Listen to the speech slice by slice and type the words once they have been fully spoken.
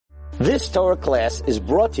This Torah class is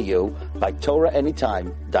brought to you by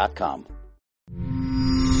TorahAnytime.com.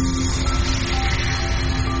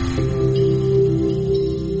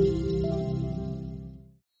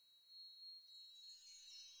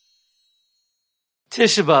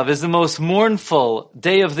 Tisha B'Av is the most mournful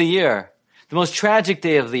day of the year, the most tragic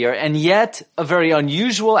day of the year, and yet a very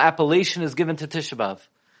unusual appellation is given to Tisha B'Av.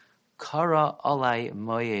 Kara alai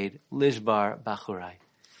moyed lishbar bachurai.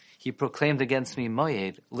 He proclaimed against me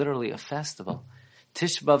moyed, literally a festival.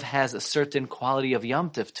 Tisha B'Av has a certain quality of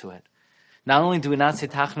Yom Tov to it. Not only do we not say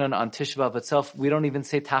Tachnun on Tisha B'Av itself, we don't even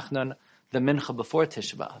say Tachnun, the Mincha, before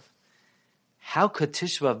Tisha B'Av. How could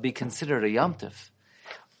Tisha B'Av be considered a Yom Tov?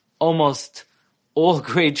 Almost all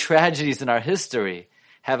great tragedies in our history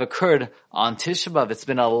have occurred on Tisha B'Av. It's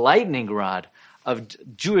been a lightning rod of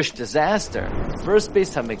Jewish disaster. First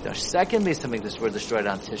Beis HaMikdash, second Beis HaMikdash were destroyed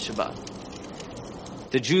on Tisha B'Av.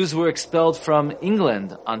 The Jews were expelled from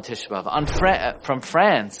England on Tisha B'Av, from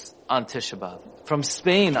France on Tisha B'Av, from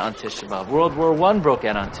Spain on Tisha B'Av. World War I broke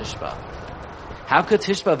out on Tisha B'Av. How could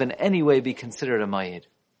Tisha B'Av in any way be considered a Mayid?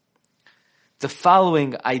 The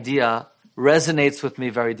following idea resonates with me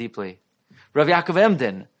very deeply. Rav Yaakov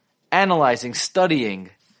Emden, analyzing, studying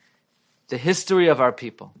the history of our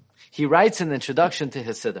people, he writes in the introduction to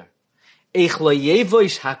his Siddur,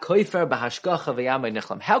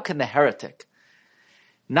 how can the heretic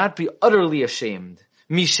not be utterly ashamed,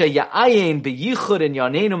 studying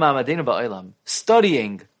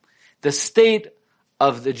the state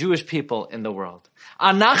of the Jewish people in the world?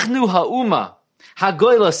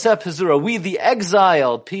 We, the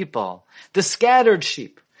exiled people, the scattered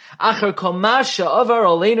sheep, after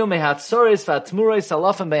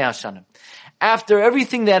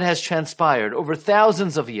everything that has transpired over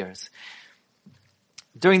thousands of years,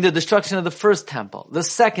 during the destruction of the first temple, the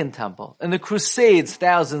second temple, in the Crusades,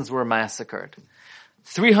 thousands were massacred.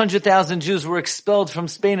 300,000 Jews were expelled from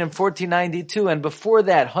Spain in 1492, and before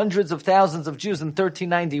that, hundreds of thousands of Jews in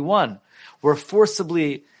 1391 were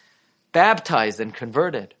forcibly baptized and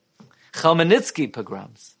converted. Chmielnicki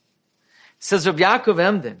pogroms. Says Rabbi Yaakov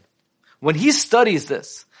Emden, when he studies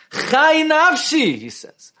this, Chai nafshi, he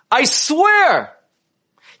says, I swear,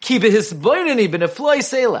 when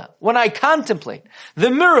I contemplate the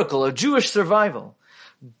miracle of Jewish survival,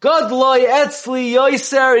 Gadloi etzli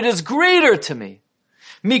yoiser, it is greater to me.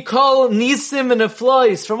 Mikol nisim and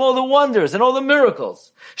eflois, from all the wonders and all the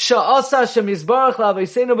miracles. Sha'asa shemizbarach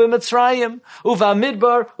la'aveisenu b'Mitzrayim, uva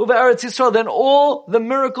midbar, uva Eretz Yisrael, than all the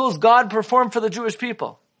miracles God performed for the Jewish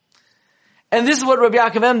people. And this is what Rabbi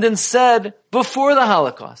Yaakov Emden said before the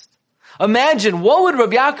Holocaust. Imagine, what would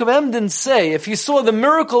Rabbi Yaakov Emden say if he saw the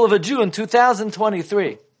miracle of a Jew in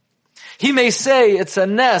 2023? He may say, it's a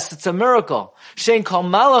nest, it's a miracle. Shein kol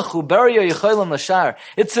malachu beria yicholim l'shar.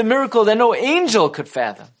 It's a miracle that no angel could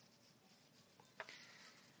fathom.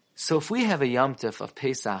 So if we have a Yom Tov of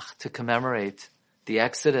Pesach to commemorate the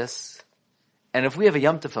Exodus, and if we have a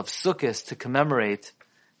Yom Tov of Sukkot to commemorate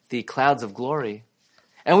the clouds of glory,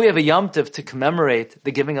 and we have a Yom Tov to commemorate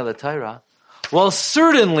the giving of the Torah, well,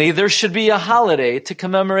 certainly there should be a holiday to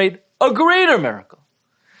commemorate a greater miracle.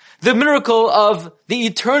 The miracle of the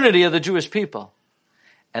eternity of the Jewish people.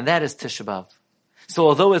 And that is Tisha B'Av. So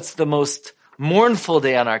although it's the most mournful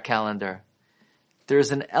day on our calendar,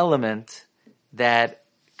 there's an element that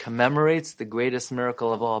commemorates the greatest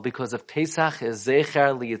miracle of all. Because if Pesach is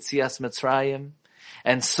Zecher L'Yitzias Mitzrayim,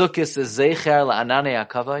 and Sukkot is Zecher L'Ananei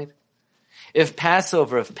HaKavod, if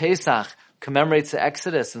Passover, if Pesach commemorates the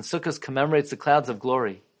Exodus and Sukkot commemorates the clouds of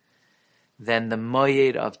glory, then the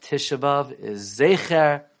Moyed of Tisha B'Av is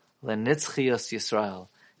Zecher L'Nitzchios Yisrael.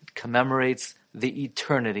 It commemorates the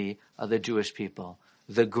eternity of the Jewish people,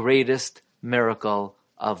 the greatest miracle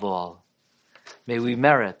of all. May we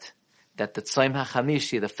merit that the Tzom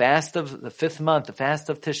HaChamishi, the fast of the fifth month, the fast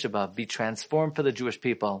of Tisha B'Av, be transformed for the Jewish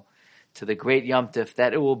people to the great Yom Tov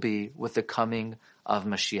that it will be with the coming of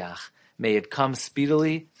Mashiach. May it come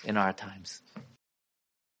speedily in our times.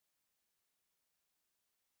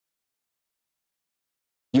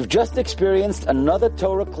 You've just experienced another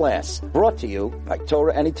Torah class brought to you by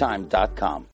TorahAnytime.com.